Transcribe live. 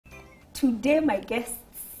today my guests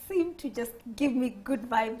seem to just give me good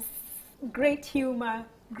vibes, great humor,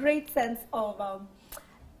 great sense of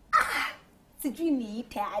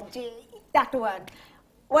that one.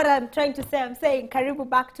 What I'm trying to say, I'm saying karibu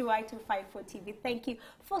back to I254 TV. Thank you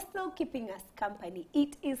for still keeping us company.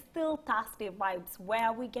 It is still Thursday Vibes,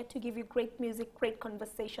 where we get to give you great music, great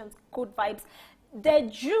conversations, good vibes, the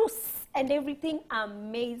juice and everything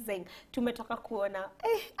amazing. Tumetoka kuona.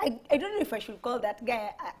 I don't know if I should call that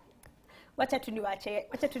guy. Wacha tu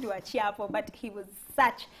niwaachie hapo, but he was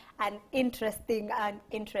such an interesting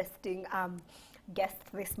guest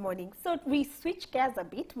this morning. So we switch gears a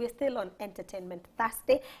bit. We're still on Entertainment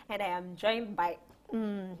Thursday, and I am joined by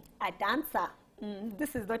a dancer.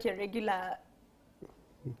 This is not a regular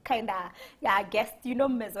kind of guest. You know,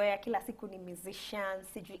 mezoea kila siku ni musician,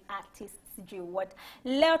 sijui artist, sijui what.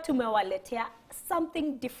 Leo tumewaletea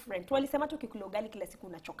something different. Walisema tu kikula ugali kila siku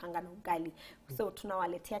unachokanga na ugali. So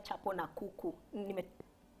tunawaletea chapo na kuku.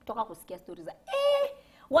 Nimetoka kusikia stories za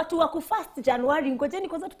watu wa kufast January, ngojeni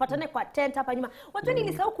kwanza tupatane kwa tent hapa nyuma. Watu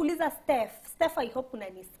nilisahau kuuliza Steph, I hope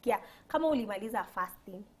unanisikia. Kama ulimaliza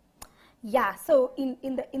fasting. Yeah, so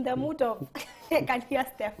in the mood of I can hear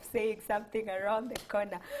Steph saying something around the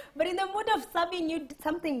corner. But in the mood of serving you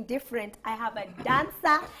something different, I have a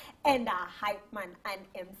dancer and a hype man, an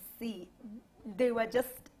MC. They were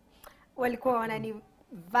just walikuwa wanani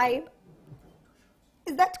vibe.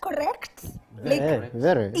 Is that correct? Like,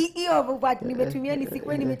 very. Iyo word nimetumia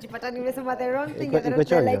nisikuwe nimejipata nimesema the wrong thing,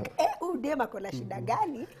 like udema kola shida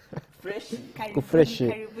gani? Fresh.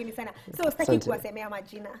 Karibuni sana. So sitaki kuwasemea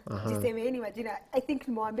majina. Jisemeeni majina. I think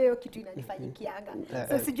nimwambie hiyo kitu inanifanyikianga.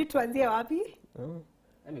 So sijui tuanzie wapi?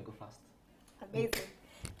 Let me go first. Amazing.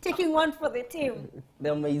 Taking one for the team. The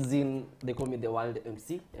amazing, they call me the world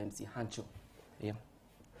MC Huncho. Yeah.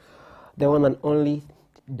 The one and only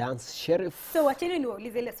dance Sherrif. So wacheni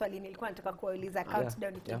niwaulize ile swali nilikuwa nataka kuwauliza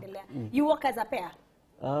countdown ikiendelea. You work as a pair?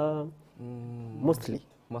 Mostly.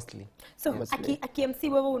 So aki MC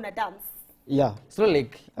wewe una dance? Yeah. So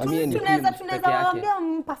like tunaweza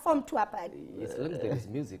waambia perform tu hapa. As long as there is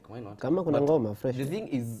music, why not? Kama kuna ngoma fresh. The thing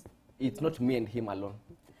is, it's not me and him alone.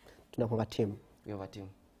 Tunakuwa team. We have a team.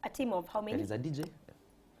 A team of how many? There is a DJ.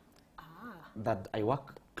 That I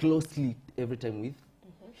work closely every time with.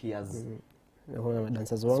 He has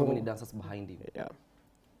dancers so many dancers behind him. Yeah.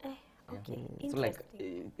 Okay. So like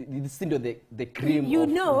this the cream you of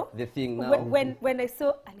know, the thing now. When I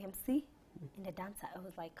saw an MC and a dancer, I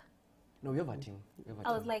was like, no, we have a team.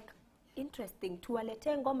 I was like, interesting.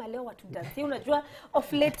 Tuwalete ngoma leo watu dance. Unajua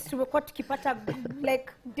of late tumekuwa tukipata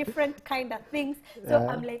like different kind of things. So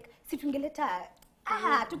I'm like, si tungeleta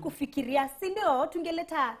tukufikiria, si ndio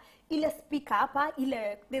tungeleta ile speaker hapa,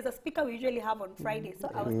 there's a speaker we usually have on Friday. So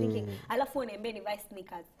I was thinking, alafu unaambia ni buy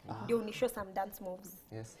sneakers. Ndio ni show some dance moves.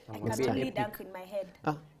 Yes. I can only dance in my head.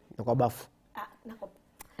 Na kwa bafu.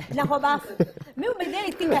 Na kwa bafu. Maybe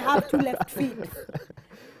I think I have two left feet.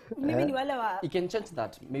 Mimi ni wale wa. You can change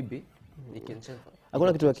that maybe. You can change.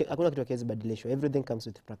 Hakuna kitu kiasi badilisho. Everything comes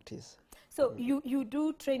with practice. So you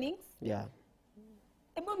do trainings? Yeah.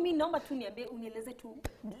 Mimi naomba tu niambie unieleze tu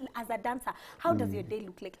as a dancer, how does your day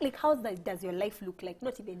look like? Like how does your life look like?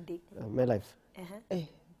 Not even day. My life.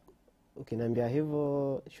 Ukiniambia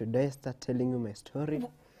hivyo, should I start telling you my story?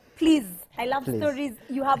 Please. I love stories.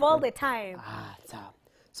 You have all the time. Sawa.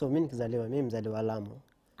 So mimi mzaliwa Lamu.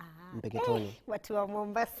 Mpeketoni. Watu wa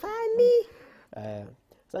Mombasani.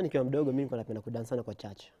 Sasa nikiwa mdogo mimi nilikuwa napenda kudansa sana kwa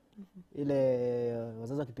church. Ile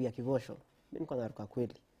wazazi wakipiga kivosho, mimi nilikuwa naruka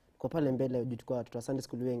kweli. Kwa pale mbele tulikuwa watoto wa Sunday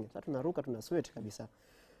school wengi. Sasa tunaruka tuna sweat kabisa.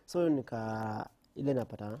 So ile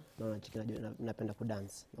napata naona napenda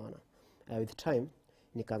kudance, naona. With time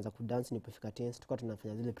nikaanza kudance nilipofika teens, tulikuwa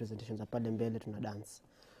tunafanya zile presentations za pale mbele tuna dance.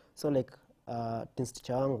 So like teens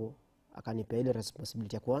teacher wangu akanipa ile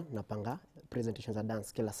responsibility ya kuwa napanga presentations za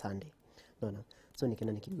dance kila Sunday. Naona. So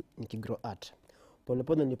nikaenda nikigrow art.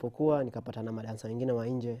 Polepole nilipokuwa nikapata na madansa wengine wa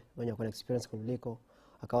nje wenye wako na experience kuniliko,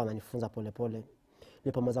 akawa ananifunza polepole.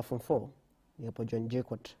 Nilipomaliza form 4 nilipojoin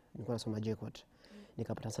JKUAT, nilikuwa nasoma JKUAT.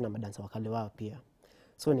 Nikapata sana madansa wakale wao pia.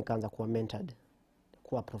 So nikaanza kuwa mentored,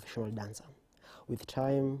 kuwa professional dancer. With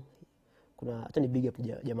time kuna hata ni big up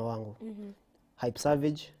jamaa wangu. Hype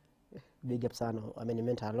Savage, big up sana,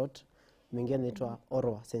 amenimentor a lot. Mwingine anaitwa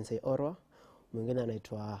Orwa, Sensei Orwa. Mwingine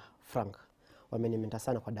anaitwa Frank. Wamenimentor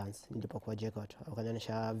sana kwa dance nilipokuwa JKUAT.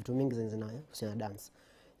 Wakanionyesha vitu mingi zinahusiana na dance.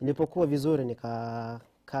 Nilipokuwa vizuri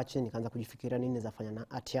nikakaa chini nikaanza kujifikiria nini zafanya na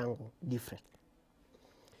art yangu different.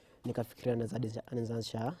 Nikafikiria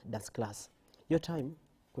naanza dance class. Hiyo time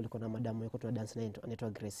kulikuwa na madam yuko tuna dance naye anaitwa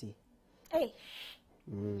Grasher.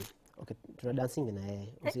 Okay, tuna dancing na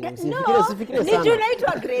yeye. Usifikire sana. Ni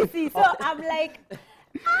tunaitwa Gracie. So I'm like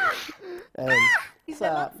is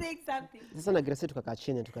not saying something. Sasa na Gracie tukakaa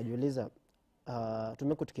chini tukajiuliza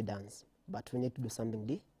tumekuwa tukidance but we need to do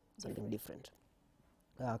something different.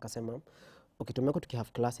 Akasema okay, tumekuwa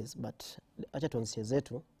tukihave classes but acha tuanzie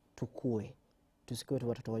zetu tukue. Tusikiwe tu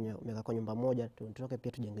watoto wenye wamekaa kwa nyumba moja, tutoke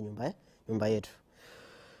pia tujenge nyumba yetu.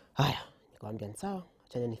 Haya, nikamwambia ni sawa,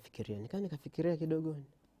 acha nifikirie. Nikafikiria kidogo.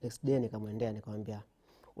 Next day nikamwendea nikamwambia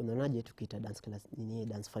unaonaje tukiita dance class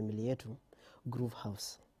dance family yetu Groove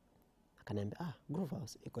House. Akaniambia Groove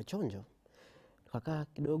House iko chonjo. Tukakaa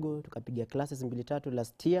kidogo tukapiga classes 2-3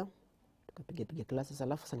 last year. Tukapiga classes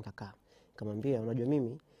alafu sasa nikakaa. Nikamwambia unajua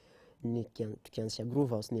mimi tukianzisha Groove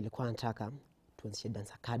House nilikuwa nataka tuanzishe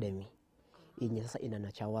dance academy. Yenye sasa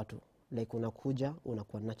inanacha watu. Like unakuja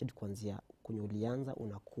unakuwa nurtured kuanzia kwenye ulianza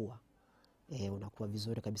unakuwa unakuwa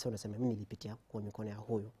vizuri kabisa, unasema mimi nilipitia kwa mikono ya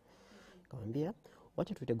huyo. Nikamwambia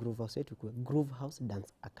wacha tuite Groove House yetu kwa Groove House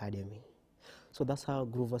Dance Academy. So that's how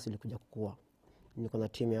Groove House ilikuja kukua. Niko na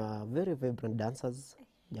team ya very vibrant dancers.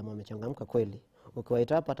 Jamaa wamechangamka kweli.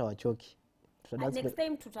 Ukiwaita hapa hata wachoki. Next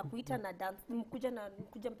time tutakuita na dance.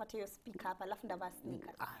 Mkuja mpate hiyo speaker hapa alafu ndavaa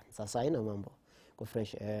sneakers. Sasa haina mambo. Kwa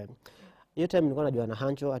fresh. Hiyo time nilikuwa najua na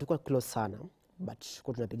Huncho, hatakuwa close sana but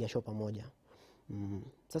kwa tunapiga show pamoja.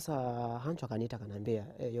 Sasa Huncho akaniita akaniambia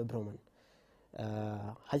yo bro man.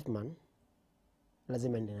 Hypeman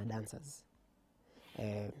lazima ende na dancers.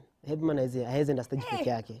 Hypeman haezi enda stage peke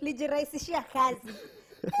yake. Lijirahisishia kazi.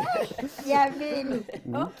 Jamani.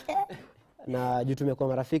 Okay. Na juu tumekuwa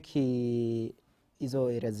marafiki hizo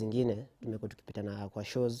area zingine, tumekuwa tukipitana kwa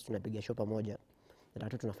shows, tunapiga show pamoja. Na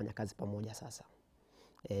watu tunafanya kazi pamoja sasa.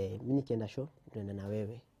 Mimi nikienda show, tunaenda na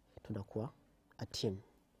wewe. Tunakuwa a team.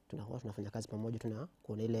 Tunafanya kazi pamoja,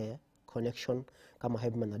 tunakuwa ile connection kama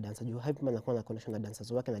Hypeman na dancer. Juu Hypeman anakuwa na connection na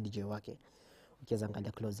dancers wake na DJ wake. Ukiweza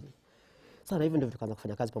angalia closely. Sasa hivi ndio tukaanza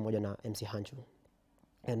kufanya kazi pamoja na MC Huncho.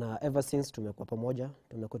 And ever since tumekuwa pamoja,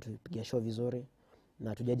 tumekuwa tupiga show vizuri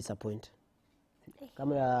na tujai disappoint.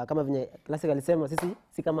 Kama venye Classic alisema sisi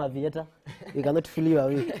si kama Aviator, we cannot feel you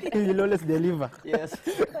away. We will always deliver. Yes.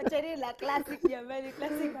 Wacheni la Classic jamani,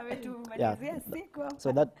 Classic ametumalizia siku.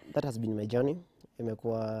 So that has been my journey.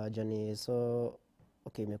 Imekuwa journey so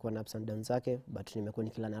okay, imekuwa na ups and downs zake but nimekuwa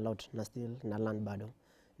nikilana a lot na still na learn bado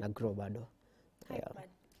na grow bado.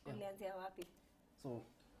 Ulianzia wapi? So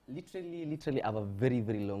literally I have a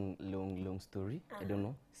very long story. I don't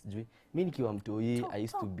know. Sijui. Mimi nikiwa mtoi I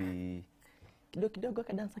used to be kidogo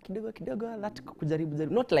kadansa kidogo that kujaribu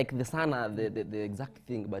not like the sana the exact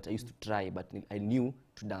thing but I used to try but I knew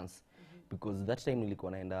to dance because that time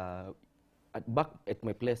nilikuwa naenda back at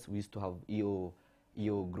my place we used to have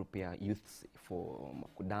EO group ya youths for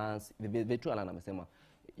dance. The two alana amesema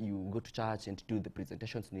you go to church and do the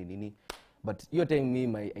presentations nini but your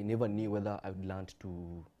time I never knew whether I would learn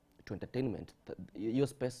to entertainment. Your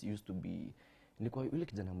space used to be nilikuwa yule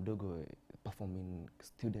kijana mdogo performing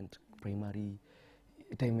student primary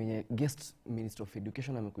time yenye guest minister of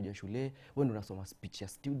education amekuja shule, wewe ndio unasoma speech ya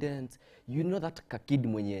students, you know that kakid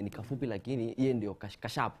mwenye nikafupi lakini yeye ndio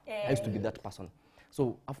kashap. I used to be that person.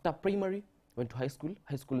 So after primary went to high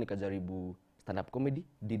school nikajaribu stand up comedy,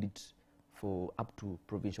 did it for up to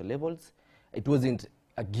provincial levels. It wasn't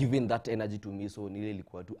giving that energy to me, so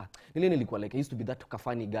nilikuwa like I used to be that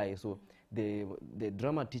funny guy. So the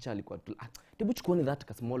drama teacher alikuwa tebu chukoni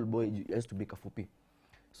that small boy I used to be kafupi.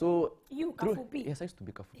 So you kafupi? Yes, I used to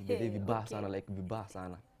be kafupi. Vibaya sana, like vibaya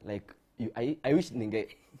sana. Like I wish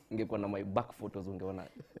ningekuwa na my back photos ungeona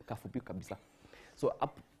kafupi kabisa. So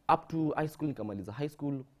up to high school nikamaliza high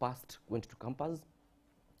school, passed, went to campus.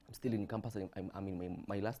 I'm still in campus. I'm in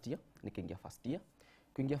my last year. Nikaingia first year.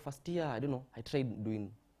 Kuingia first year, I don't know, I tried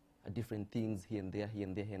doing different things here and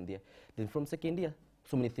there. Then from second year,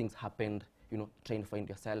 so many things happened, you know, trying to find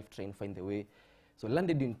yourself, trying to find the way. So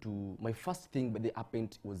landed into my first thing but they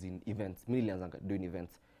happened was in events. Millions doing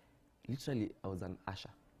events. Literally I was an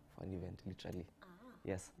usher for an event, literally.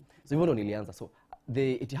 Yes. So even nilianza. So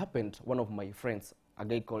it happened, one of my friends, a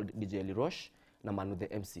guy called DJ Lirosh, na Manu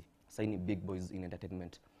the MC, signing big boys in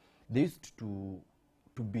entertainment. They used to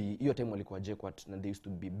be, hiyo time walikuwa JKUAT na they used to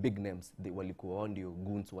be big names. They walikuwa ndio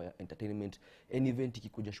goons wa entertainment. Any event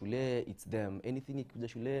ikikuja shule, it's them. Anything ikikuja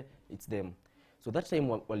shule, it's them. So that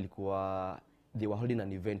time walikuwa, they were holding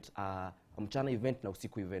an event, mchana event na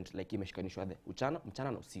usiku event, like imeshikanishwa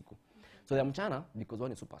mchana na usiku. So the mchana, because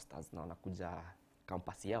one is superstars na wanakuja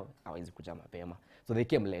campus yao, hawezi kuja mapema. So they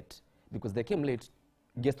came late. Because they came late,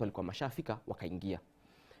 guest walikuwa mashafika, wakaingia.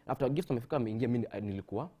 After guest wamefika wameingia, mimi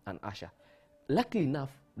nilikuwa an usher. luckily enough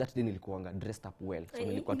that day nilikuanga dressed up well, so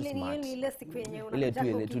nilikuwa tu smart. Ile siku yenye Ile tu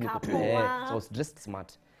unakuja niko tu, so I was dressed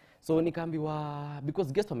smart. So nikaambiwa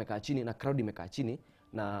because guests wamekaa chini na crowd imekaa chini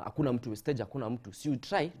na hakuna mtu stage, hakuna mtu, so you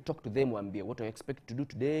try talk to them, waambie what I expect to do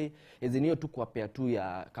today, as in hiyo tu kuwapea tu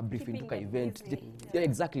ya ka briefing tu ka event. Yeah,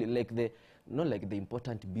 exactly, like the not like the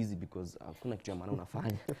important busy because hakuna kitu ya maana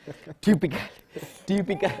unafanya.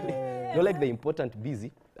 typical not like the important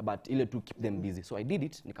busy, but ile tu keep them busy. So I did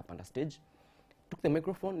it, nikapanda stage, took the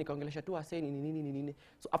microphone, nikaongelesha tu asay nini.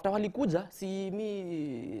 So after walikuja, si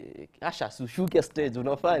mi asha sushuke stage,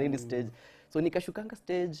 unafanya nini stage. So nikashukanga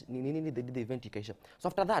stage nini, they did the event ikaisha. So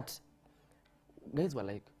after that guys were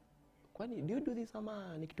like, kwani do you do this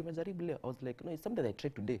ama ni kitu umejaribu leo? I was like, no, it's something that I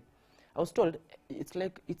tried today. I was told it's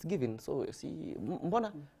like it's given, so see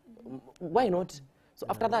mbona why not? So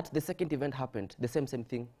after that the second event happened, the same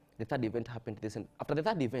thing. The third event happened, the same. After the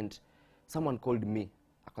third event someone called me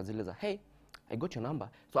akazieleza, hey, I got your number.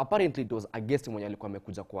 So apparently it was a guest mwenye alikuwa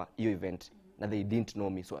amekuja kwa hiyo event na they didn't know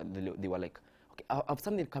me, so they were like, okay, I have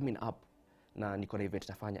something coming up na niko na event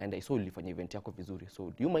nafanya and I saw ulifanya event yako vizuri, so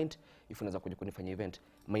do you mind if unaweza kuja kunifanya event?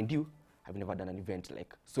 Mind you, I've never done an event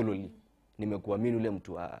like solely. Nimekuwa mimi ule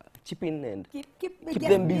mtu chip in and keep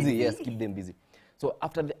them busy. Yes, keep them busy. So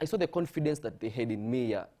after I saw the confidence that they had in me,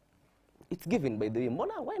 yeah, it's given by the way,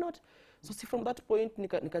 mbona why not? So see from that point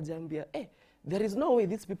nikajiambia, there is no way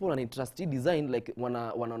these people are interested design like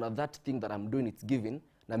wana that thing that I'm doing, it's given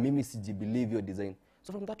na mimi siji believe your design.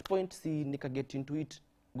 So from that point nika get into it,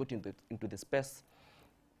 got into the space,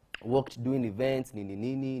 worked doing events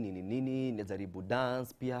nini, najaribu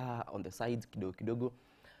dance pia on the sides kidogo.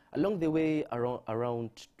 Along the way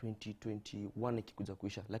around 2021 ikikuja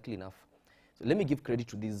kuisha, luckily enough. So let me give credit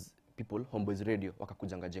to these people, Homeboys Radio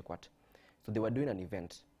wakakujanga JKUAT. So they were doing an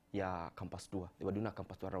event ya campus tour. They were doing a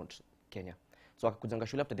campus tour around Kenya. So wakakujanga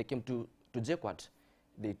shule, after they came to JKUAT,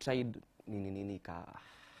 they tried nini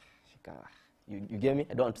you get me?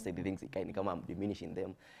 I don't want to say the things kama I'm diminishing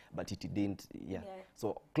them, but it didn't, yeah.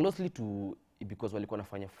 So closely to, because walikuwa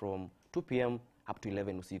nafanya from 2 p.m. up to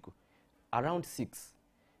 11 usiku. Around 6,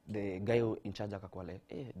 the guy in charge akakuwa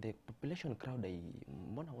like, the population crowd,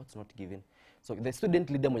 mbona what's not given? So the student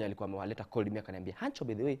leader mwenye alikuwa amewaleta called me akaniambia, Huncho,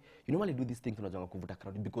 by the way, you normally do these things unajanga kuvuta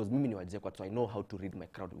crowd because mimi ni wa JKUAT, so I know how to read my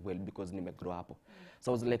crowd well because nimegrow hapo.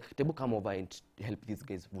 So I was like, tebu come over and help these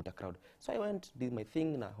guys vuta crowd. So I went, did my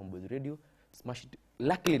thing na Homeboys Radio, smash it.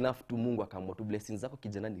 Luckily enough to Mungu akaamua tu blessings zako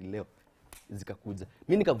kijana ni leo zikakuja.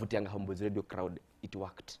 Mimi nikavutianga Homeboys Radio crowd, it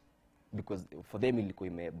worked. Because for them ilikuwa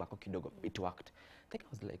imebako kidogo, it worked. I think I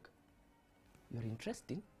was like, you're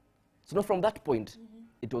interesting. So now from that point,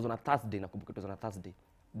 it was on a Thursday, nakumbuka it was on a Thursday.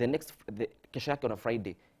 The kesho yake on a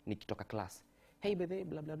Friday, nikitoka class. Hey baby,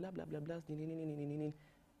 blah blah blah blah blah blah, nini.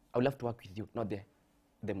 I would love to work with you. Not the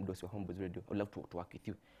mdosi wa Homeboys Radio. I would love to work with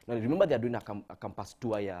you. Now remember they are doing a campus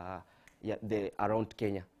tour ya the around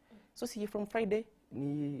Kenya. So see from Friday,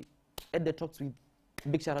 ni had the talks with,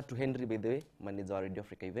 big shout out to Henry by the way, manager wa Radio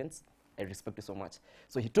Africa events. I respect you so much.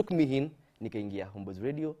 So he took me in, nikaingia Homeboys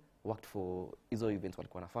Radio, worked for hizo events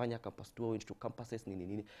walikuwa nafanya, campus tour, went to campuses,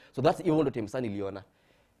 nini. So that's even the time sana niliona,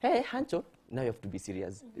 hey Huncho, now you have to be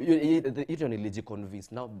serious. You don't really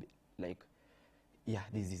convinced now, like, yeah,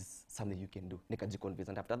 this is something you can do. Nikajiconvince,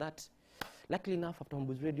 and after that, luckily enough, after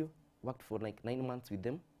Homeboys Radio, worked for like 9 months with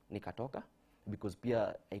them, nikatoka, because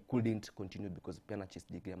pia I couldn't continue because pia na chase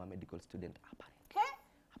degree, I'm a medical student.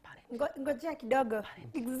 Ngojea kidogo.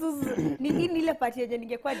 Ni ile party yenye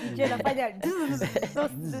ningekuwa DJ nafanya.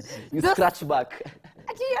 You scratch back.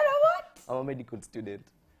 Ati you know what? I'm a medical student.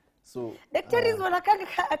 So Daktari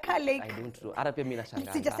wanakaa like, I don't know. Hata pia mimi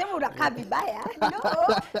nashangaa. Sijasema unakaa vibaya.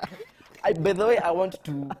 No. By the way, I want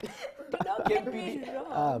to Don't get me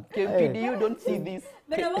wrong. KMPD, you don't see this.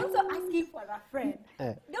 But I'm also asking for a friend.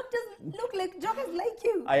 Doctors look like jokers like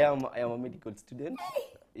you. I am a medical student.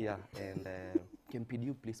 Yeah, and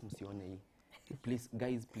KMPD, please msione hii. Please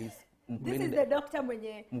guys, please. This is the doctor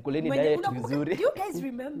mwenye diet vizuri. Do you guys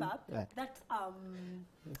remember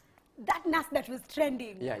that nurse that was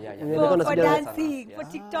trending? For dancing, for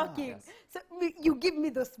TikToking. Yes. So you give me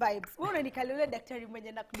those vibes. Wewe nikalele daktari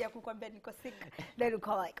mwenye nakuja kukwambia niko sick. Then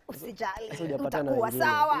uko like usijali. Utakuwa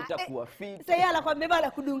sawa. Utakuwa fit. Sasa yeye anakuambia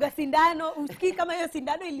bana kudunga sindano, usikii kama hiyo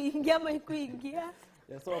sindano iliingia ama ikuingia.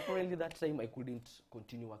 Yeah, so apparently that time I couldn't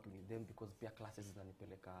continue working with them because pia classes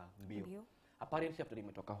zinanipeleka mbio. Apparently after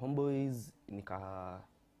nimetoka Homeboys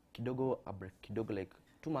kidogo a break kidogo like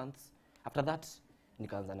 2 months. After that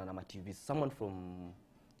nikaanzana na TV. Someone from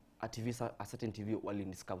a certain TV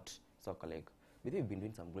wali scout. So like, we've been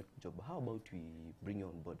doing some great job. How about we bring you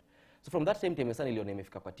on board? So from that time sana niliona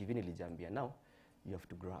nimefika kwa TV, nilijiambia now you have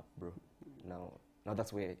to grow up, bro. Now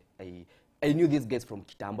that's where I knew these guys from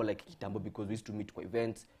kitambo, like kitambo, because we used to meet kwa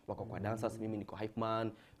events, wako kwa dancers, mimi niko hype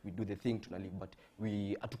man, we do the thing, tunalive, but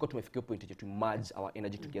we hatuko tumefikia point yetu to merge our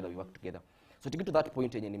energy together, we work together. So to get to that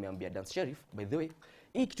point yenye nimeambia dance Sherrif, by the way,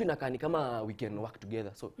 hii kitu inakaa ni kama we can work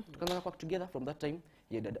together. So tukaanza work together from that time.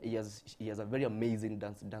 He has a very amazing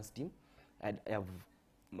dance team, and I have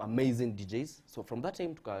amazing DJs. So from that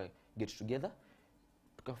time tuka get together,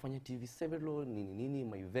 tukafanya TV several nini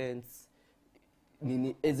my events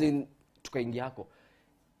nini, as in tukaingia hako.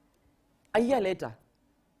 A year later,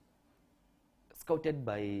 scouted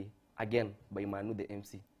by Manu the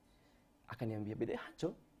MC, akaniambia bede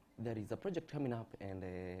Huncho, there is a project coming up and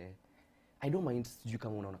I don't mind sijui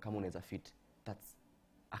kama unaweza fit. That's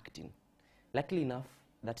acting. Luckily enough,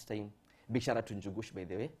 that time, big shout out to Njugush, by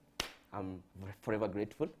the way. I'm forever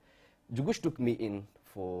grateful. Njugush took me in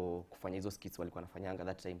for kufanya hizo skits walikuwa nafanyanga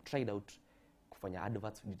that time. Tried out kufanya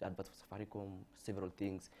adverts, we did adverts for Safaricom, several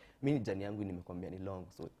things. Mimi jani yangu nimekwambia ni long.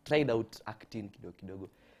 So tried out acting kidogo.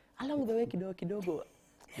 Along the way kidogo.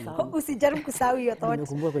 Usijaribu kusahau hiyo thought.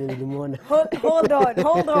 Nimekumbuka kwenye nilimuona. Hold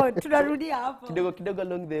on. Tunarudia hapo. Kidogo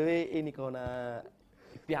along the way nikaona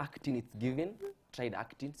pia acting it's given. Tried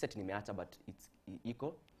acting, set nimeacha but it's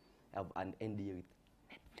equal. I have an NDA with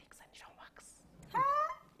Netflix and Showmax.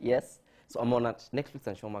 Yes. So I'm on at Netflix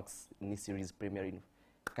and Showmax new series premiering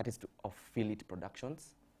courtesy of Feel It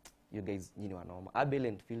Productions. You guys, nyinyi wanoma. Abel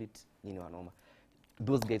and Feel It, nyinyi wanoma.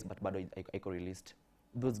 Those guys, but bado I released.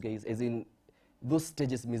 Those guys, as in those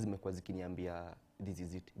stages mimi zimekuwa zikiniambia this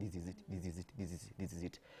is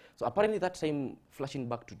it. So apparently that time, flashing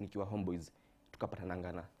back to nikiwa Homeboys,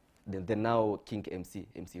 tukapatanangana. The now King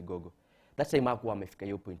MC Gogo. That time hakuwa amefika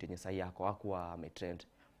hiyo point yenye sahi yako, hakuwa ametrend.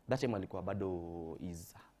 That time alikuwa bado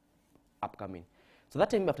is upcoming. So that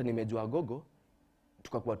time after nimejua Gogo,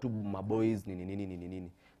 tukakuwa tu maboys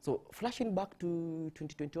nini. So flashing back to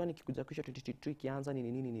 2021 ikikuja kisha 2023 kianza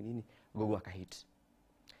nini Gogo akahit.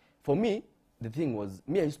 For me, the thing was,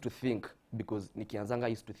 I used to think, because nikianzanga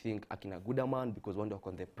I used to think akina Goodaman, because one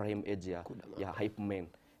on the prime age ya hype man,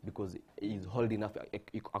 because he's old enough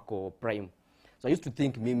ako prime. So I used to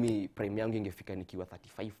think mimi prime yangu ingefika nikiwa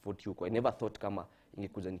 35 40 huko. I never thought kama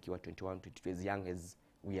ingekuja nikiwa 21 22 as young as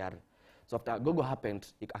we are. So after Gogo happened,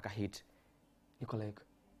 akahit, niko like,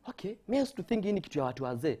 okay, I used to think ni kitu ya watu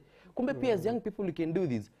wazee. Kumbe pia as young people we can do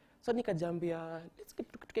this. So nikajambia, let's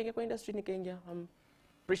get tukaingia kwa industry, nikaingia.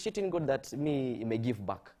 Appreciating God that me may give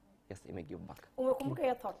back. Yes, I may give back. Umekumbuka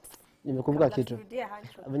your thoughts? Nimekumbuka kitu.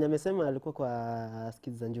 Venye amesema alikuwa kwa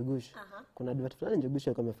skits za Njugush. Kuna advert fulani Njugush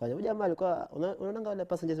alikuwa amefanya. Huyu jamaa alikuwa unaonanga wale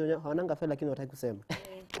passengers wenyewe hawananga fare lakini wataki kusema.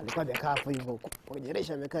 Alikuwa amekaa hapo hivyo.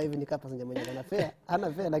 Kujeresha amekaa hivi ni kama passenger mwenye ana fare.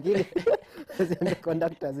 Hana fare lakini the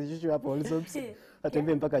conductor zishushu hapo also.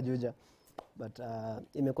 Atembea mpaka Juja. But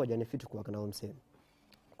imekuwa jani fit kwa kana msemo.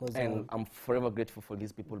 And I'm forever grateful for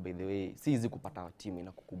these people, by the way. Si easy kupata team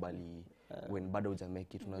inakukubali when bado huja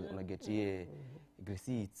make it. Una get here.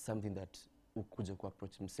 Gracie, it's something that ukuja ku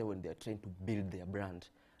approach mse when they are trying to build their brand.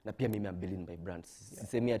 Na pia mimi am building my brand.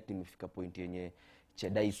 Sisemi ati nimefika point yenye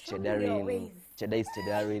cheddar is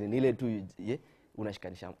cheddaring. Nile tu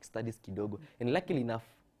unashikanisha studies kidogo. And luckily enough,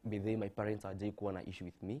 by the way, my parents hawajai kuwa na issue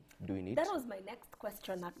with me doing it. That was my next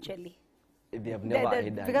question actually. They have never had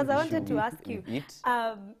an because I wanted to issue ask you,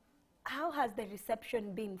 how has the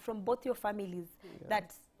reception been from both your families?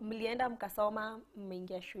 That mlienda mkasoma,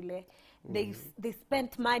 mmeingia shule, they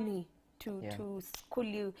spent money to school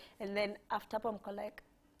you, and then after hapo mko like,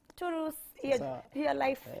 Turus, your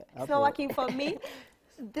life is not working for me.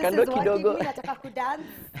 This is working. Mimi nataka kudance,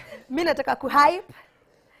 mimi nataka kuhype.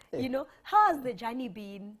 You know, how has the journey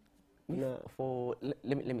been?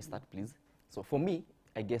 Let me start, please. So for me,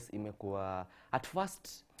 I guess imekuwa at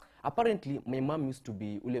first, apparently my mom used to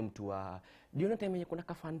be ule mtu wa, do you know time yenye kuna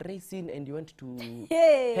ka fundraising and you want to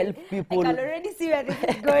help people, I can already see where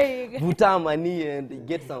this is going. Vuta money and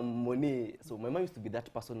get some money. So my mom used to be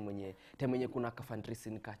that person mwenye time yenye kuna ka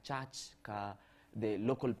fundraising ka church ka the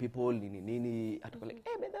local people nini atakuwa like,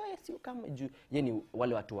 hey, by the way, you come yani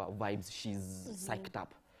wale watu wa vibes, she's psyched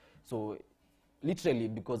up. So literally,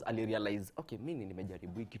 because I realized, okay, mimi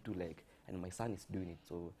nimejaribu hiki tu like, and my son is doing it.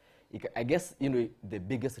 So I guess, you know, the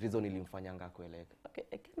biggest reason ilimfanyanga kwa like, okay,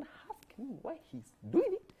 I can ask him why he's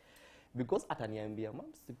doing it, because ataniambia, mom,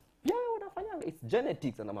 yeah, unafanyanga, it's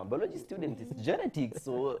genetics, and I'm a biology student, it's genetics.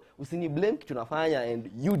 So usini blame kitu nafanya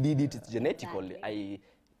and you did it, it's genetical. Exactly. I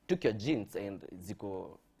took your genes and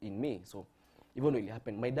ziko in me. So even when it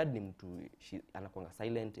happened, my dad ni mtu anakuanga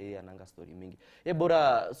silent, ananga story mingi.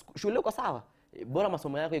 Bora shule uko sawa? bora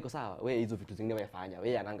masomo yako iko sawa, wewe hizo vitu zingine wewe fanya,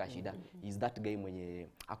 wewe ananga shida. Is that guy mwenye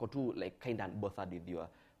ako tu like kind and bothered with you,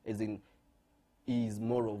 as in is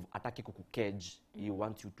more of ataki kukucage. He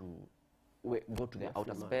wants you to go to the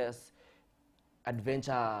outer space,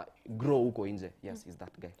 adventure, grow huko nje. Yes, is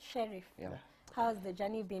that guy. Sherrif, Yeah. how's the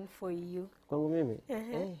journey been for you? Kwangu mimi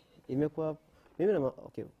imekuwa mimi na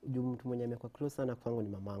okay, mtu mwenye amekuwa close sana kwangu ni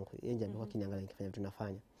mamangu. Yeye ndiye amekuwa kiniangalia nikifanya vitu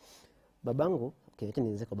nafanya. Babangu, okay, acha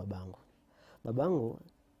nianze kwa babangu. Babangu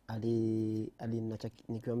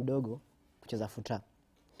nikiwa mdogo kucheza futa.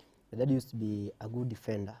 My dad used to be a good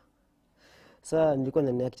defender. Sasa nilikuwa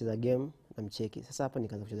ndani yake kucheza game na mcheki. Sasa hapa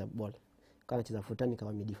nikaanza kucheza ball. Kana nacheza futa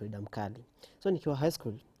nikawa midfielder mkali. So nikiwa high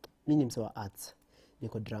school mimi ni msewa arts.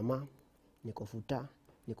 Niko drama, niko futa,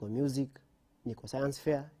 niko music, niko science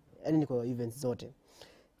fair, yaani niko events zote.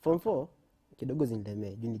 Form 4 kidogo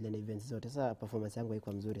zinilemea, juu nilienda events zote. Sasa performance yangu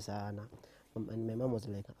haikuwa mzuri sana. My mom was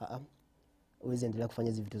like, uwezi endelea kufanya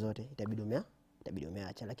hizo vitu zote, itabidi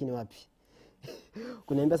umeacha. Lakini wapi?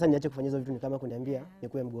 Kuniambia sasa niache kufanya hizo vitu ni kama kuniambia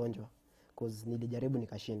nikuwe mgonjwa, cause nilijaribu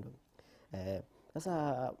nikashindwa.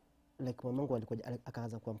 Sasa like mamangu alikuja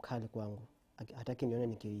akaanza kuwa mkali kwangu. Hataki nione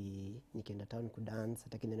nikienda town ku dance,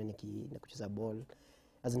 hataki nione kucheza ball.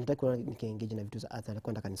 Hataki kuona nikiengage na vitu za art,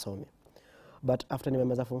 alikuwa anataka nisome. But after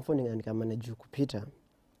nimemaliza form 4 nikamanage kupita,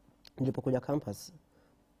 nilipokuja campus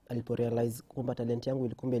alipo realize kwamba talent yangu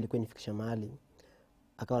ilikuwa inifikisha mahali,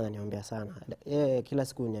 akawa ananiombea sana. Kila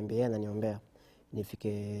siku niambia yeye ananiombea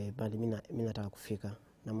nifike bali mimi nataka kufika,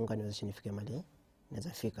 na Mungu aniwezeshe nifike mahali naweza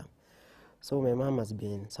fika. So my mom has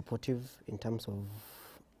been supportive in terms of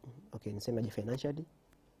okay, niseme financially,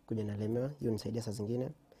 kuja nalemewa, hiyo nisaidia saa zingine.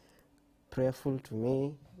 Prayerful to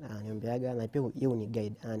me, ananiombeaga, na pia yeye ni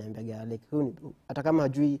guide, ananiambiaga like hata kama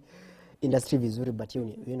hajui industry vizuri, but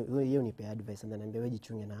yeye ni pay advice, na ananiambia wewe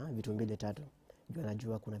jichunge na vitu 2-3. Juu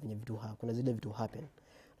anajua kuna kuna zile vitu happen.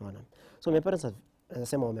 Unaona? So my parents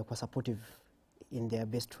nasema wamekuwa supportive in their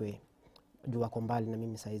best way. Juu wako mbali na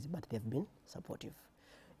mimi saizi, but they have been supportive.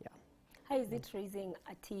 Yeah. How is it raising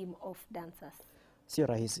a team of dancers? Sio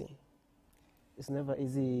rahisi. It's never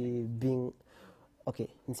easy being okay,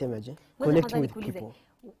 nisemaje? Connect with people.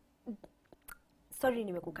 Sorry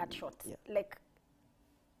nimekucut short. Yeah. Like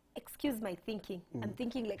excuse my thinking. I'm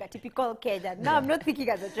thinking like a typical Kenyan. No, I'm not thinking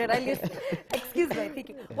as a journalist. Excuse my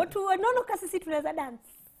thinking. Watu wanono kasi sisi tunaweza dance.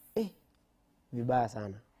 Vibaya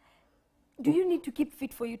sana. Do you need to keep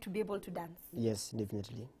fit for you to be able to dance? Yes,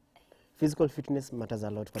 definitely. Physical fitness matters a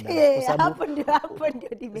lot kwa dance. Kwa sababu hapo ndio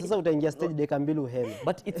dime. Sasa utaingia stage dakika 2 uheme.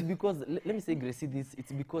 But it's because let me say Gracie this,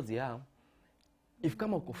 it's because if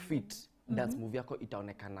kama uko fit, dance move yako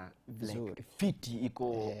itaonekana like fit,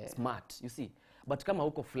 iko smart, you see. But kama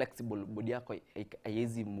uko flexible, body yako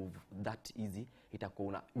haiwezi move that easy,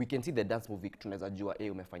 itakuwa we can see the dance move tunaweza jua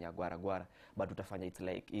umefanya gwara, but utafanya it's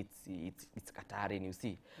like it's katari, you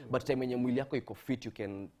see. But time yenye mwili yako iko fit, you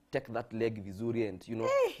can take that leg vizuri, and you know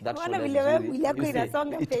that shoulder vizuri. Mwili yako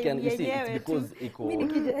inasonga yenyewe, it's because iko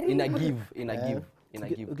in a give.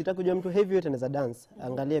 Ukitaka kujua mtu heavyweight anaweza dance,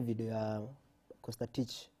 angalia video ya Costa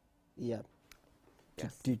Teach. Yeah.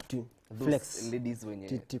 Flex ladies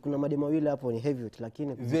wenye kuna mademo wawili hapo ni heavyweight,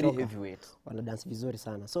 lakini very heavyweight wana dance vizuri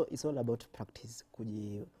sana. So it's all about practice,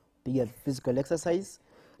 kujipiga physical exercise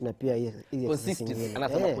na pia ile consistency.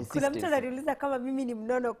 Kuna mtu ananiuliza kama mimi ni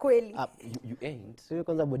mnono kweli. You ain't. So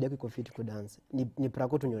kwanza body yako iko fit ku dance, ni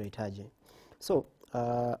prako tu unahitaji. So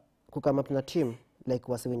kukama tuna team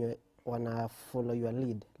like wase wenye wana follow your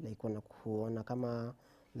lead, like wanakuona kama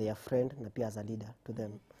their friend na pia as a leader to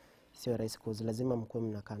them. Sio rahisi, cause lazima mkuwe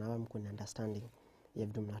mnakaa na mkuwe na understanding ya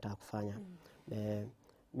vitu mnataka kufanya.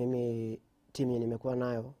 Mimi team nimekuwa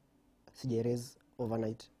nayo sijerez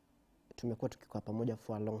overnight. Tumekuwa tukikaa pamoja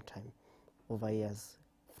for a long time, over years,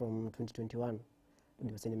 from 2021.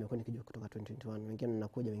 Ndio sasa nimekuwa nikijua kutoka 2021. Wengine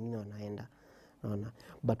wanakuja, wengine wanaenda. Unaona?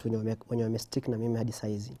 But wenye wamestick na mimi hadi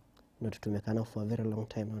saizi ndio tumekaa nao for a very long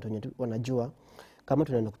time. Na wanajua kama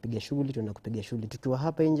tunaenda kupiga shughuli, tukiwa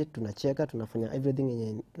hapa nje tunacheka, tunafanya everything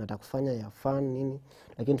yenye tunataka kufanya ya fun nini,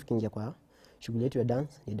 lakini tukiingia kwa shughuli yetu ya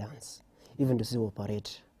dance ni dance. Even though we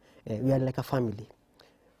operate, we are like a family.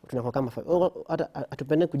 Tunakuwa kama hata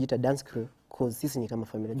atupende kujiita dance crew, cause sisi ni kama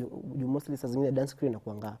familia. Juu mostly saa zingine dance crew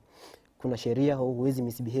inakuanga kuna sheria au huwezi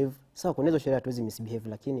misbehave. Sawa, kuna hizo sheria hatuwezi misbehave,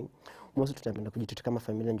 lakini mostly tunapenda kujitetea kama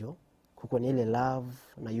familia, ndio kuko ni ile love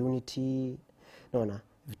na unity. Naona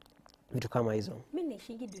vitu kama hizo. Mimi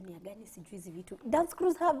naishingi dunia gani sijui hizi vitu. Dance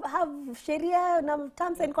crews have sheria na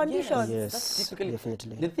terms and conditions. Yes,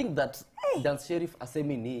 definitely. The thing that Dance Sherrif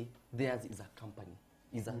asemi ni theirs is a company.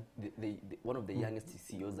 He's one of the youngest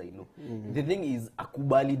CEOs I know. The thing is,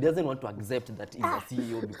 akubali doesn't want to accept that he's a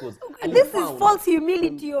CEO because This is false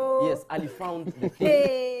humility. Yes, Ali found the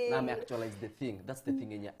thing. Now I actualize the thing. That's the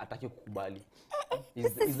thing yenye atake kukubali. This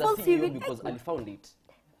is He's a false CEO humility. because Ali found it.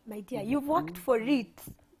 My dear, you've worked for it.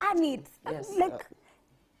 Earn it. Yes. Like,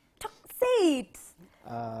 say it.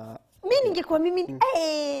 Mimi ningekuwa mimi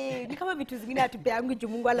ni kama vitu zingine atupeangu juu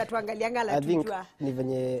Mungu alatuangalianga I think alatujua. ni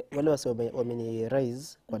venye wale wase wameni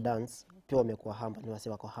rise kwa dance pia wamekuwa humble, ni wase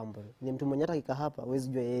wako humble. Ni mtu mwenye hata kika hapa huwezi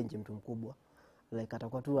jua yeye nje mtu mkubwa. Like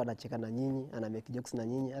atakuwa tu anacheka na nyinyi, ana make jokes na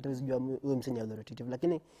nyinyi, hata huwezi jua huyo msanii authoritative.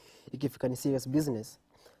 Lakini ikifika ni serious business,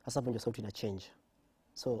 hasa hapo ndio sauti ina change.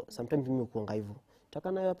 So sometimes mimi kuanga hivyo.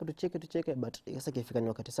 Taka nayo hapo tucheke but sasa ikifika ni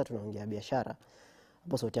wakati sasa tunaongea biashara.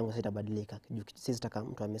 Hapo sauti yangu sitabadilika. Sisi taka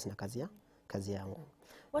mtu amesi na kazi yangu.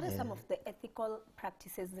 What are some of the ethical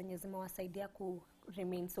practices zenye zimewasaidia ku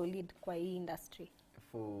remain solid kwa hii industry?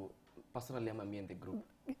 For personally, I'm me and the group.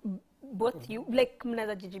 Both you, like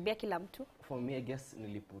mnaweza jijibia kila mtu? For me, I guess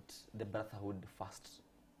niliput the brotherhood first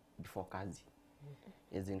before kazi.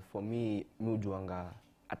 As in, for me, mi ujuanga,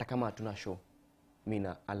 hata kama hatuna show, mi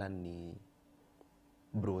na Alan ni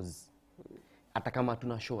bros. Hata kama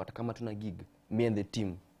hatuna show, hata kama hatuna gig, me and the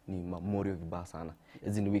team ni Morio vibaya sana.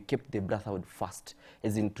 As in, we kept the brotherhood first.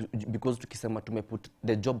 As in, because tukisema tumeput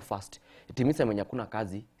the job first, it means mwenye kuna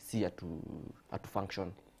kazi, si atu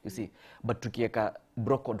function. You see, but tukieka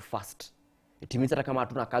bro code first, it means hata kama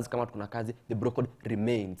hatuna kazi, kama tukuna kazi, the bro code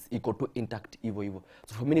remains equal to intact hivyo.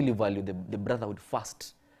 So for me, I value the brotherhood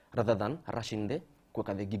first rather than rushing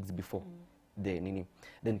kuweka the gigs before the nini.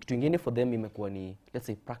 Then kitu ingine for them imekuwa ni, let's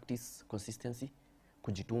say, practice consistency,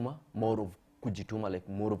 kujituma, more of kujituma,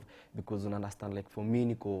 like more of, because you understand, like for me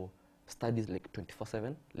niko studies like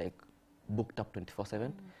 24/7, like booked up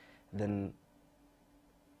 24/7. Then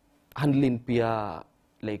handling pia,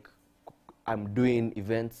 like I'm doing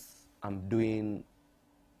events, I'm doing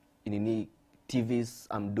inini TVs,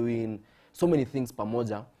 I'm doing so many things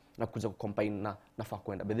pamoja na kuja kucombine na nafaa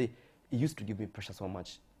kwenda. But it used to give me pressure so much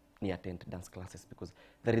ni attend dance classes because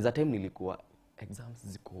there is a time nilikuwa exams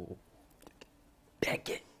ziko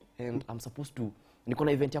peke and I'm supposed to, niko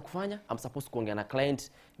na event ya kufanya, I'm supposed to kuongea na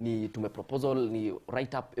client, ni tume proposal, ni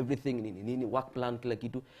write up everything, ni work plan kila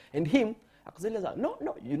kitu, and him akazeleza no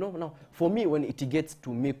you know, now for me when it gets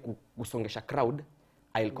to me kusongesha crowd,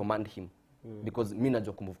 I'll command him because mi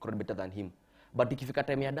najua kumove crowd better than him, but ikifika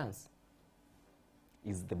time ya dance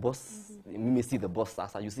is the boss. Mimi see the boss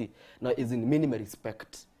sasa, you see, now is in minimum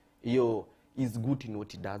respect. Yo is good in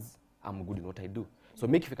what he does, I'm good in what I do. So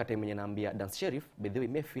make ifika time yenye naambia dance Sherrif, by the way,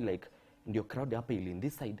 may feel like ndio crowd hapa ili in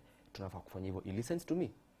this side tunafaa kufanya hivyo, he listens to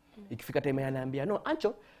me. Ikifika time yenye naambia no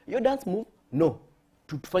Huncho, your dance move no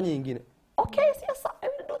tufanye nyingine, okay yes sir, I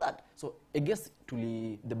will do that. So I guess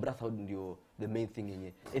the brotherhood ndio the main thing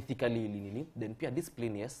yenye ethically nini, then pia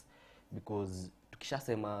discipline, yes, because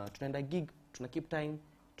tukishasema tunaenda gig, tuna keep time,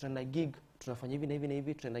 tunaenda gig, tunafanya hivi na hivi na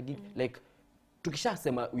hivi, tunaenda gig, like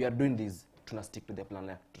tukishasema we are doing this, tuna stick to the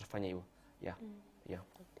plan, tutafanya hivyo. Yeah.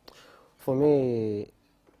 For me,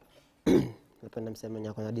 napenda msemo mwenye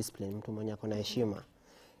ako na discipline, mtu mwenye ako na heshima.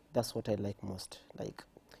 That's what I like most. Like,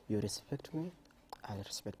 you respect me, I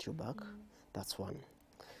respect you back. That's one.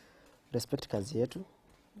 Respect kazi yetu.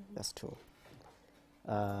 That's two.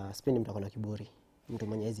 Sipendi mtu ako na kiburi, mtu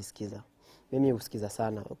mwenye hezi sikiza. Mimi husikiza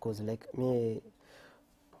sana because like me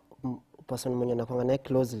person mwenye nakuanga naye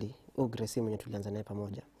closely, Grasher mwenye tulianza naye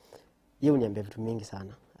pamoja. Yeye uniambia vitu mingi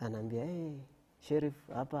sana. Anaambia Sherrif,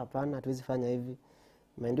 hapa hapana, hatuwezi fanya hivi.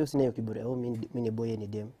 Maendeleo sina hiyo kiburi. Mimi ni boy ni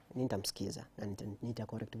dem. Nitamsikiza na nita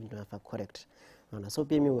correct vitu nafaa correct. Unaona, so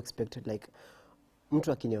pia mimi expect like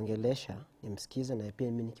mtu akiniongelesha nimsikize na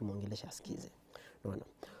pia mimi nikimwongelesha asikize. Unaona.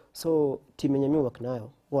 So team yenye mimi work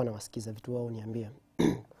nayo huwa nawasikiza vitu wao niambia.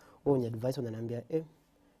 Wao ni advice wananiambia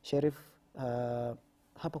Sherrif,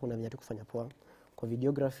 hapa kuna vitu kufanya poa. Kwa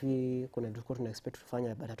videography kuna vitu tuna expect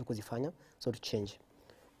kufanya but hatukuzifanya, so to change.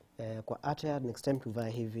 Kwa attire next time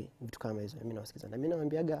tuvae hivi, vitu kama hizo. Mimi nawasikiza na mimi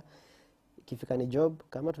nawaambiaga ikifika ni job,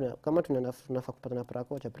 kama tunafaa kupata na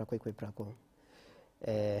prako, cha prako iko prako.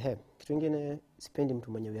 Kitu kingine sipendi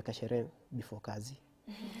mtu mwenye weka sherehe before kazi.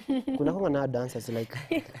 Kuna kama na dancers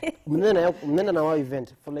like mnaenda na wao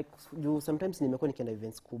event for like sometimes nimekuwa nikienda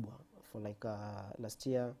events kubwa for like last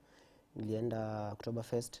year nilienda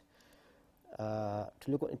Oktoberfest.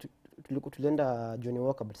 Tulienda Johnny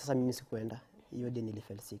Walker but sasa mimi sikuenda. Hiyo day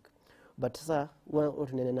nilifeel sick. But sasa wao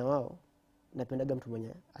tunene na wao, napendaga mtu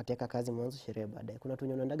mwenye ateka kazi mwanzo, sherehe baadaye. Kuna watu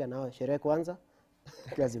wanaendaga nao sherehe kwanza,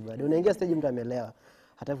 kazi baadaye. Unaingia stage mtu amelewa,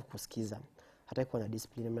 hataki kusikiza, hataki kuwa na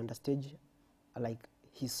discipline. Mnaenda stage like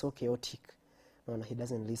he's so chaotic. naona he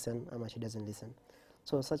doesn't listen ama she doesn't listen.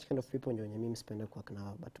 So such kind of people ndio mimi sipenda kwa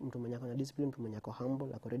nao, but mtu mwenye ako na discipline, mtu mwenye ako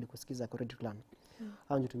humble, ako ready kusikiza, ako ready to learn.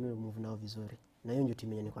 Hao ndio tumie move nao vizuri. Na hiyo ndio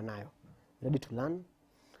timu yenye niko nayo. Ready to learn,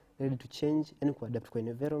 ready to change, and ku adapt kwa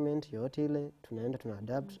environment yote ile, tunaenda tuna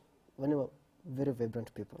adapt. Wani very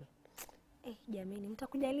vibrant people. Jamani,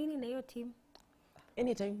 mtakuja lini na hiyo team?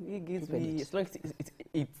 Anytime we give me, as long as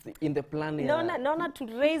it's in the plan. Naona to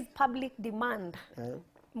raise public demand.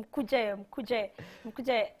 Mkuje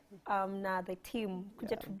na the team,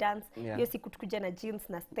 mkuje to dance. Hiyo siku tukuje na jeans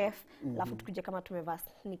na Steph, alafu tukuje kama tumevaa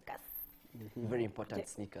sneakers. Very important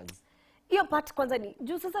sneakers. Hiyo part kwanza ni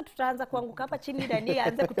juu sasa tutaanza kuanguka hapa chini ndani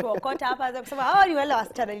aanze kutuokota hapa aanze kusema hao ni wale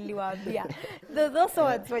wasichana niliwaambia. Those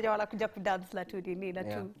ones wenye wanakuja ku dance la tu nini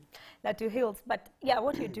na to heels, but yeah,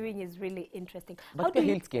 what you're doing is really interesting. But how do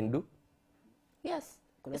heels can do? Yes.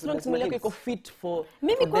 As long as mwili wako iko fit for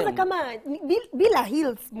mimi kwanza kama bila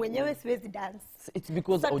heels mwenyewe siwezi dance. It's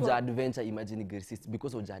because of the adventure, imagine Grace, it's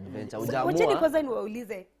because of the adventure. Ujaamua. Wacha kwanza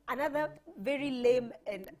niwaulize another very lame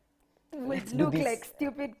and would look like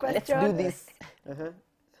stupid question. Let's do this.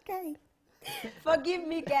 Okay. Forgive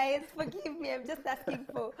me guys, forgive me. I'm just asking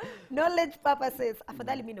for knowledge purposes.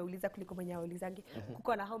 Afadhali mimi nauliza kuliko mwenye aulizangi.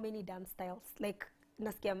 Kuko na how many dance styles? Like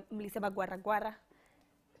nasikia mlisema gwara.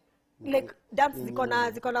 Like dance ziko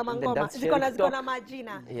na mangoma, ziko na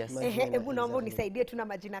majina. Hebu naomba unisaidie tuna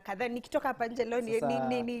majina kadhaa. Nikitoka hapa nje leo ni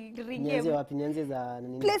ringie. Nianze za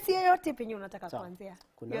nini? Place yoyote penye unataka kuanzia.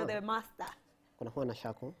 You're the master. Kuna na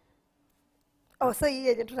shako. Oh, so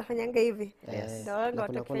yeye tunafanyanga hivi. Yes.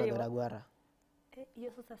 Ndio kuna gwara.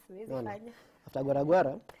 Hiyo sasa siwezi fanya. After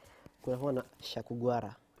gwara kuna na shaku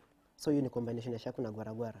gwara. So hiyo ni combination ya shaku na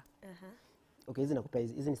gwara. Okay, hizi nakupa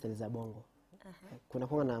hizi ni style za bongo.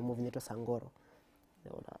 Kuna na move inaitwa sangoro.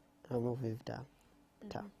 Naona move hivi ta.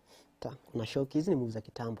 Kuna shoki, hizi ni move za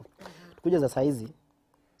kitambo. Tukuja za saizi.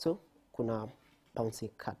 So kuna bouncy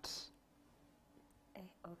cut.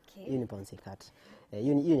 Okay. Hii ni bouncy cut.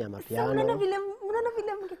 Hiyo ni mapiano. Unaona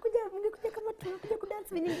vile mngekuja kama tunakuja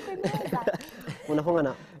kudance venye ningeweza. Unafunga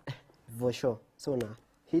na vosho. So una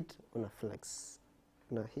hit, una flex.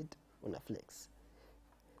 Una hit, una flex.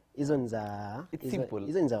 Hizo ni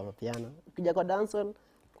za mapiano. Ukija kwa dancehall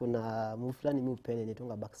kuna move fulani mimi upende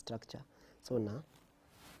inaitwa back structure. So una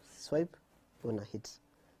swipe, una hit.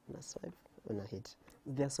 Una swipe, una hit.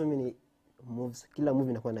 There are so many moves. Kila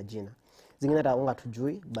move inakuwa na jina. Zingine hata unga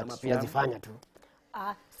tujui but tunazifanya tu.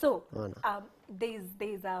 So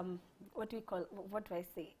there's what do I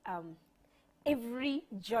say? Every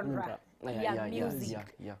genre music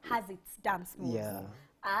has its dance moves.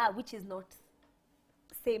 Which is not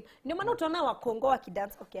same. Ndio maana utaona Wakongo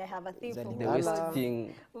wakidance. Okay, I have a thing for the West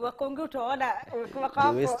thing. Wakongo utaona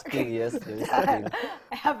the West thing, yes, the West thing.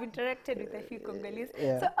 I have interacted with a few Congolese.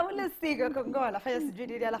 So I always see Wakongo wanafanya sijui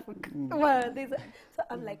nini alafu so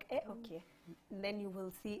I'm like okay. And then you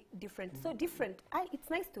will see different. So different. It's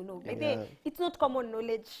nice to know. It's not common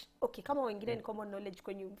knowledge. Okay, kama wengine ni common knowledge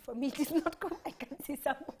kwenye. For me, it's not common. I can see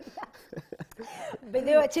someone but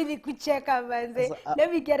they were chini kucheka manze.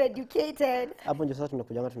 Let me get educated. Hapo ndio sasa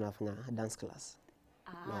tunakuja tunafanya dance class.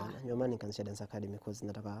 Ndio maana nikaanzisha dance academy because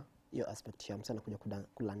nataka hiyo aspect ya msana kuja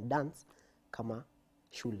kulearn dance kama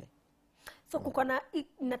shule. So kuko na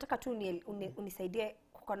nataka tu unisaidie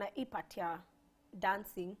kuko na part ya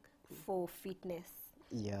dancing for fitness.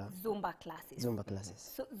 Zumba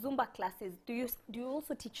classes. So Zumba classes, do you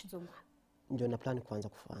also teach Zumba? Ndio na plan kuanza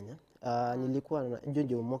kufanya. Nilikuwa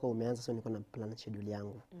ndio mwaka umeanza, so nilikuwa na plan schedule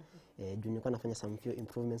yangu. Ndio nilikuwa nafanya some few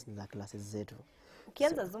improvements in the classes zetu.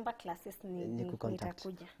 Ukianza Zumba classes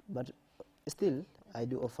nitakuja. But still I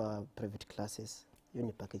do offer private classes. Hiyo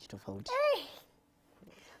ni package tofauti.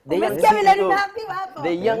 The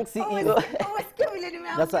young CEO.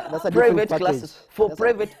 That's a private classes package. For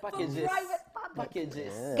private packages.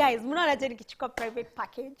 Guys, mnaona je nikichukua private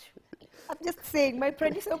package? I'm just saying my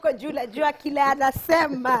producer uko jua kile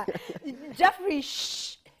anasema. Jeffrey.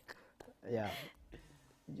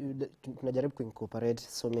 Tunajaribu kuincorporate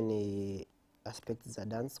so many aspects za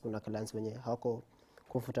dance. Kuna clients wenye hawako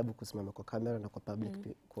comfortable kusimama kwa camera na kwa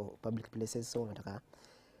public places, so unataka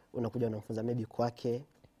unakuja unamfunza maybe kwake,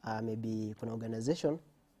 maybe kuna organization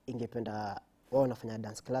ingependa wao wanafanya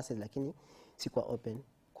dance classes lakini si kwa open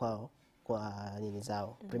kwao kwa nini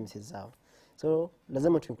zao, premises zao. So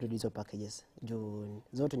lazima tu include hizo packages juu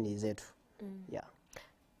zote ni zetu.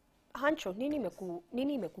 Huncho,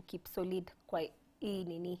 nini imeku keep solid kwa hii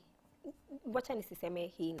nini? Wacha nisiseme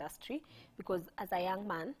hii industry because as a young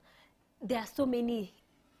man there are so many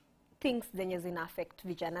things zenye zina affect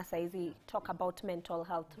vijana saizi, talk about mental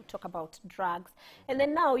health, talk about drugs, and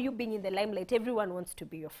then now you being in the limelight, everyone wants to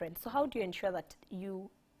be your friend. So how do you ensure that you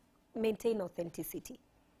maintain authenticity?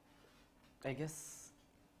 I guess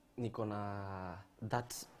niko na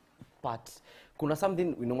that part. Kuna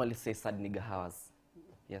something we normally say sad nigga hours.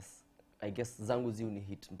 Yes. I guess zangu zi uni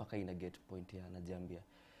hit mpaka ina get point ya najiambia.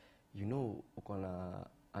 You know uko na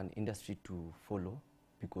an industry to follow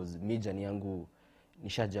because mi jani yangu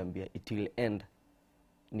nishajambia it will end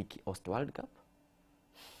niki host World Cup,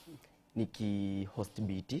 niki host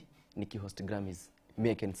BT, niki host Grammys.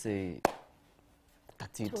 Me I can say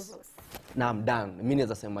that's it. Na I'm done. Mimi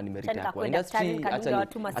naweza sema nimeretire kwa industry,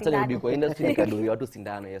 acha nirudi kwa industry nikadoi watu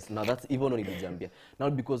sindano. Yes. Now that's even on ilijambia. Now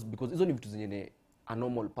because hizo ni vitu zenye a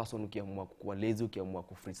normal person ukiamua kuwa lazy, ukiamua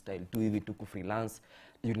ku freestyle tu hivi tu ku freelance,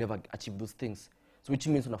 you never achieve those things. So which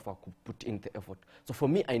means unafaa ku put in the effort. So for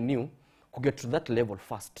me I knew to get to that level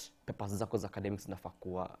first, papers zako za academics zinafaa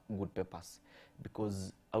kuwa good papers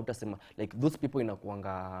because hautasema like those people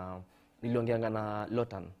inakuanga niliongeanga na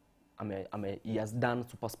Lotan he has done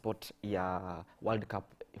super sport ya World Cup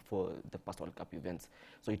for the past World Cup events.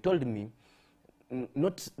 So he told me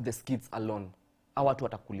not the skills alone. Hawa watu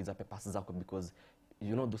watakuuliza papers zako because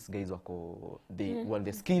you know those guys wako they want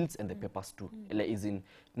the skills and the papers too. Like is in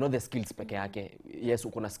not the skills peke yake. Yes,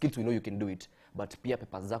 uko na skills, we know you can do it, but pia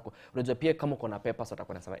papers zako. Unajua pia kama uko na papers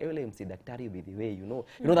watakuwa nasema yule MC daktari by the way, you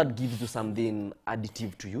know that gives you something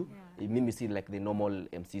additive to you. Mimi see like the normal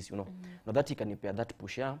MCs, you know. Now that you can prepare that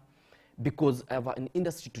push because I have an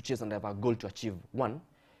industry to chase and I have a goal to achieve. One,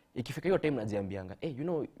 ikifika hiyo time najiambianga, hey, you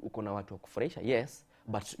know uko na watu wa kufurahisha, yes,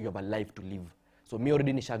 but you have a life to live. So me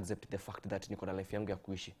already nisha accept the fact that niko na life yangu ya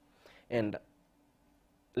kuishi. And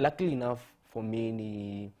luckily enough for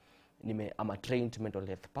me I'm a trained mental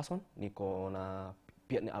health person. Niko na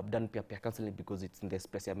I've done peer counseling because it's in the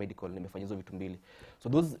space ya medical. Nimefanya hizo vitu mbili. So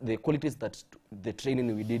those the qualities that the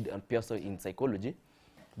training we did and also in psychology,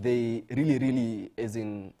 they really as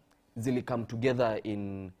in zili come together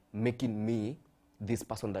in making me this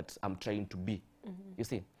person that I'm trying to be. You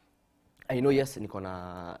see, I know yes niko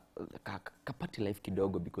na party life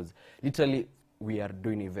kidogo because literally we are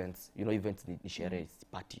doing events. You know events ni sherehe,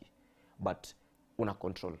 party, but una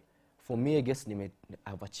control. For me I guess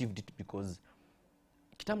I've achieved it because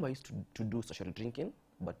kitambo I used to do social drinking,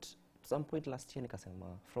 but at some point last year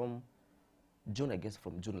nikasema from June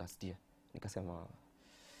last year nikasema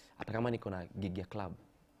hata kama niko na gig ya club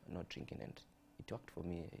not drinking, and it worked for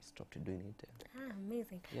me. I stopped doing it.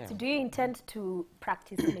 Amazing. Yeah. So do you intend to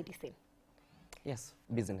practice medicine? Yes,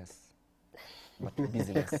 business. But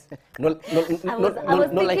business. I was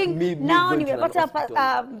thinking like me now going to an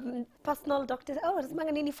nimepata personal doctor. Oh,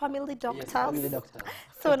 nasemanga nini family doctor. Yes, family doctor.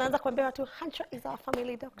 So naanza kuambia watu Huncho is our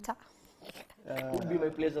family doctor. It would be my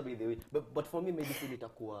pleasure by the way. But for me medicine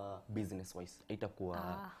itakuwa business wise.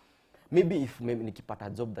 Itakuwa maybe if nikipata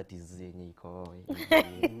job that is yenye iko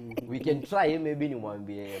we can try, maybe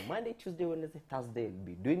nimwambie Monday, Tuesday, Wednesday, Thursday will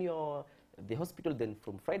be doing the hospital, then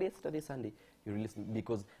from Friday, Saturday, Sunday you release me,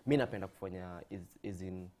 because mimi napenda kufanya is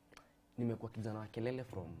in nimekuwa kijana wa kelele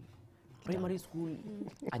from primary school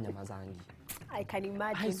anyamazangi. I can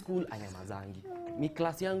imagine. High school anyamazangi. Mi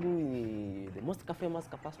class yangu ni the most famous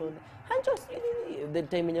person. Huncho the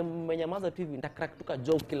time nyamaza tu hivi nitacrack tuka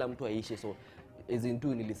joke kila mtu aishe, so as in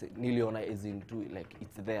two niliona as in two like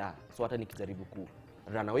it's there, so hata nikijaribu ku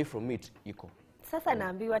run away from it iko sasa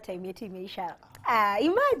naambiwa time yetu imeisha.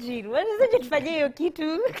 Imagine wanawezaje tufanye hiyo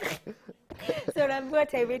kitu. So naambiwa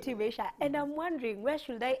time yetu imeisha, and I'm wondering where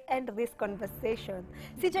should I end this conversation.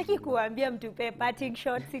 Sitaki kuambia mtupe parting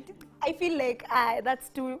shots. I feel like that's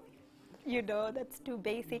too, you know, that's too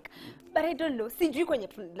basic, but I don't know, sijui kwenye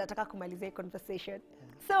tunataka kumaliza hii conversation,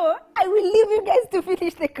 so I will leave you guys to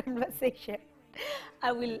finish the conversation.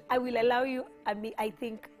 I will allow you, I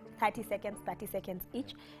think 30 seconds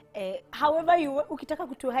each. However you ukitaka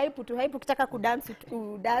kutuhype, ukitaka kudance,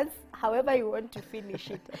 dance, however you want to finish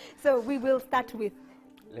it. So we will start with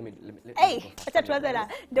acha tuanze na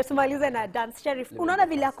ndio tumalize na dance. Sherrif, unaona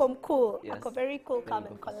vile ako cool, ako very cool, calm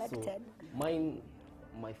and collected. So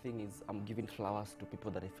my thing is I'm giving flowers to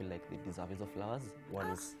people that I feel like they deserve those flowers.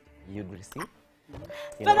 One is you, Gracie.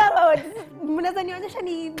 Mnaweza nionyesha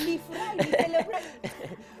ni furahi, celebrate.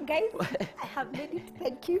 Guys, I have made it.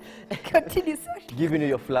 Thank you. Continue, sir. Giving you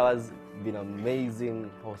your flowers, been an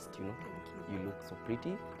amazing host, you know. Thank you. You look so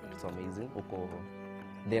pretty, so amazing. Oko,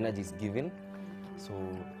 the energy is given. So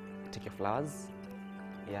take your flowers,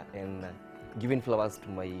 yeah, and giving flowers to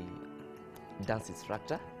my dance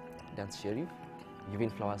instructor, Dance Sherrif. Giving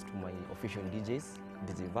flowers to my official DJs,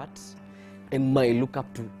 DJ Vat, and my look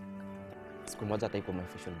up to siku moja ataikuwa my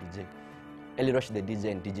official DJ. Eli Rosh the DJ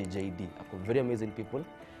and DJ JD are very amazing people.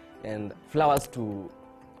 And flowers to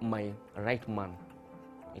my right man,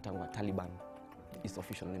 itangwa Taliban, is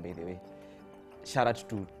official name by the way. Shout out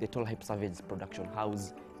to the Tall Hype Savage production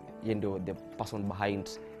house, Yendo, the person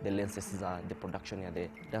behind the lenses, the production, the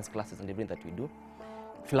dance classes and everything that we do.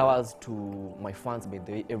 Flowers to my fans by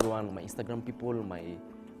the way, everyone, my Instagram people, my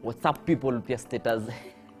WhatsApp people, their status.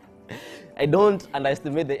 I don't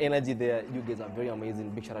underestimate the energy there. You guys are very amazing.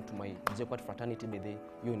 Big shout out to my Jequat fraternity by the way.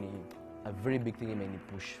 You need a very big thing in my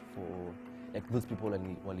push for like those people who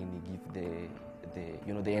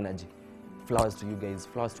give the energy. Flowers to you guys,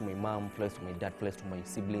 flowers to my mom, flowers to my dad, flowers to my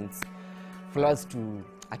siblings, flowers to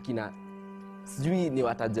akina sijui ni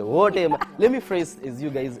wataje wote. Let me phrase as you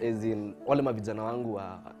guys as in wale mavijana wangu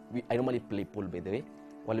I normally play pool by the way.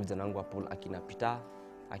 Wale vijana wangu wa pool akina Peter,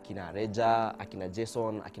 akina Reja, akina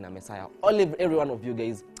Jason, akina Messiah, every one of you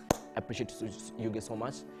guys, I appreciate you guys so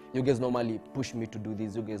much. You guys normally push me to do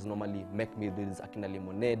this. You guys normally make me do this. Akina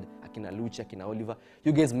Lemonade, akina Lucha, akina Oliver.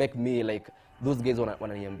 You guys make me like those guys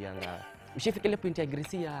wananiambianga. Ushifika ile point ya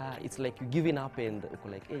Gracia, it's like you giving up and uko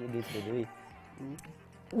like, hey, this by the way.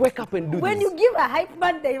 Wake up and do when this. When you give a hype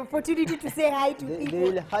man the opportunity to say hi to people.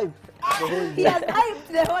 They will hype the whole day. He has hyped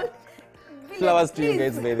the whole village. Flowers to you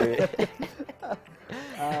guys by the way.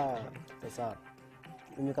 Sasa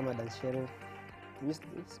mimi kama dance Sherrif,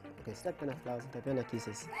 okay, start pena flowers, nitapenda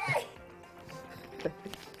kisses.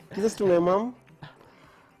 Kisses to my mom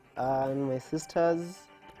and my sisters.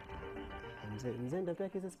 Mzee nitapea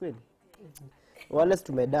kisses kweli? Wale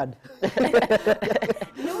to my dad.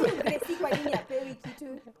 No, Gracie kwa nini apewi kitu?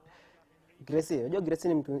 Gracie, unajua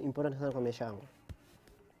Gracie ni important sana kwa maisha yangu.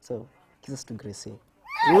 So, kisses to Gracie.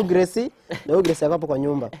 Huyu Gracie, na huyu Gracie hapo kwa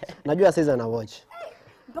nyumba. Najua sasa ana watch.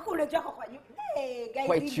 Mpaka unajua kwa nyumba. Hey, guys,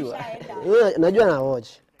 Quite sure. Najua na watch.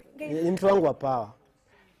 Ni mtu wangu wa power.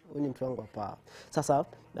 Huyu ni mtu wangu wa power. Sasa,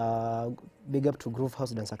 big up to Groove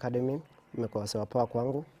House Dance Academy. Mmekuwa sawa power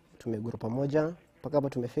kwangu. Tumeguru pamoja mpaka hapa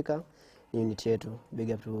tumefika. Ni unit yetu. Big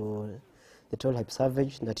up to the Tall Hype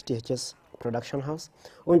Savage na TTHS Production House.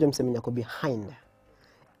 Huyu ndio msemi yako behind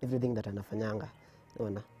everything that anafanyanga.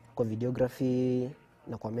 Unaona? Kwa videography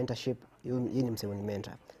na kwa mentorship, yeye ni msemi ni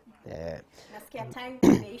mentor. Nasikia time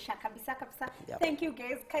imeisha kabisa kabisa. Yep. Thank you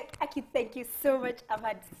guys. Aki, thank you so much. I've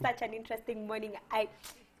had such an interesting morning.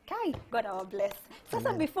 God our bless.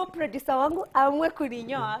 Sasa before producer wangu amwe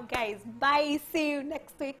kuninyoa, guys, bye. See you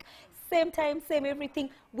next week. Same time, same everything.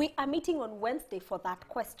 We are meeting on Wednesday for that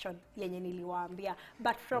question yenye niliwaambia.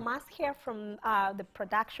 But from us here, from the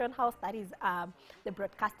production house, that is the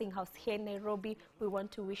broadcasting house here in Nairobi, we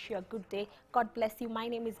want to wish you a good day. God bless you. My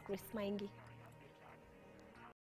name is Grace Maingi.